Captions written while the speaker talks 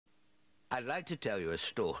I'd like to tell you a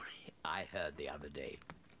story I heard the other day.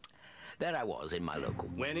 There I was in my local.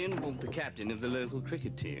 When in walked the captain of the local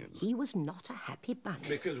cricket team. He was not a happy bunny.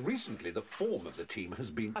 Because recently the form of the team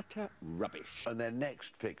has been utter rubbish. And their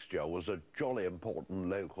next fixture was a jolly important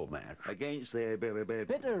local match. Against their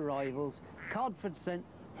bitter rivals, Codford sent...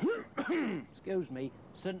 excuse me,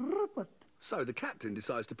 St. Rupert. So the captain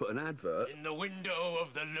decides to put an advert in the window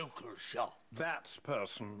of the local shop. That's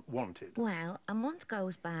person wanted. Well, a month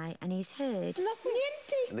goes by and he's heard...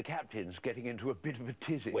 And the captain's getting into a bit of a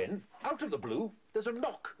tizzy. When, out of the blue, there's a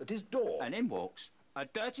knock at his door. And in walks a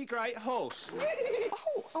dirty great horse.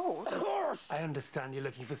 Horse! I understand you're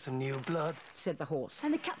looking for some new blood, said the horse.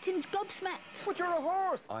 And the captain's gobsmacked. But you're a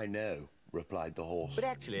horse! I know, replied the horse. But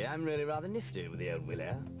actually, I'm really rather nifty with the old Willie.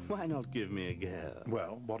 Why not give me a go?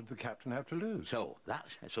 Well, what did the captain have to lose? So, that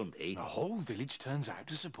Sunday... The whole village turns out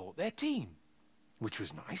to support their team, which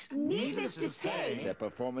was nice. Needless to say... Their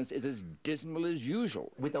performance is as dismal as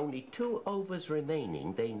usual. With only 2 overs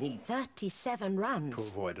remaining, they need 37 runs. To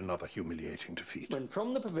avoid another humiliating defeat. When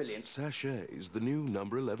from the pavilion... Sachet's the new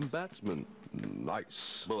number 11 batsman.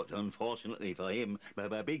 Nice. But unfortunately for him,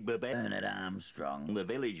 Big Bernard Armstrong, the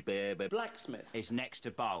village bear, Blacksmith, is next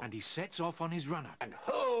to bowl. And he sets off on his run-up. And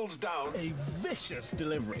hurls down a vicious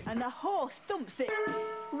delivery. And the horse thumps it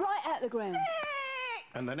right out the ground.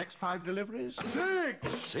 And the next 5 deliveries?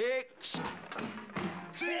 Six.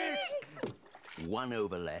 1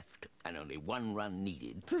 over left, and only 1 run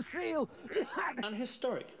needed to seal An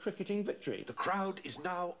historic cricketing victory. The crowd is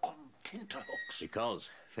now on tenterhooks. Because,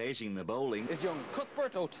 facing the bowling, is young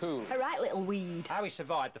Cuthbert O'Toole. A right little weed. How he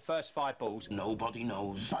survived the first 5 balls. Nobody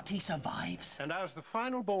knows. But he survives. And as the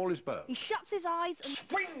final ball is bowled, He shuts his eyes and...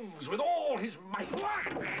 swings with all his might.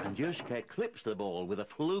 and just clips the ball with a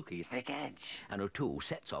fluky thick edge. and O'Toole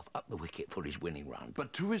sets off up the wicket for his winning run.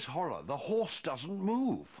 But to his horror, the horse doesn't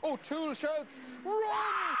move. O'Toole shouts, "Run!"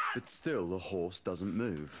 But still, the horse doesn't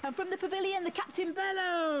move. And from the pavilion, the captain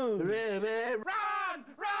bellows. Run!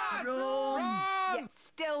 Yet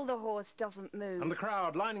still the horse doesn't move. And the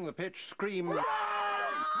crowd lining the pitch scream, "Run!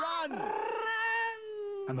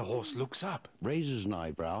 And the horse looks up. Raises an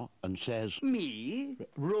eyebrow and says, Me?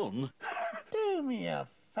 Run? Do me a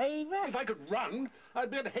favour. If I could run,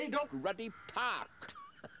 I'd be at Haydock Ruddy Park.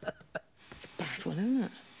 It's a bad one, isn't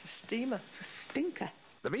it? It's a steamer. It's a stinker.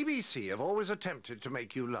 The BBC have always attempted to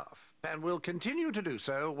make you laugh, and will continue to do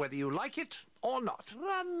so whether you like it or not.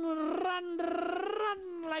 Run, run,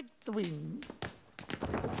 run like the wind.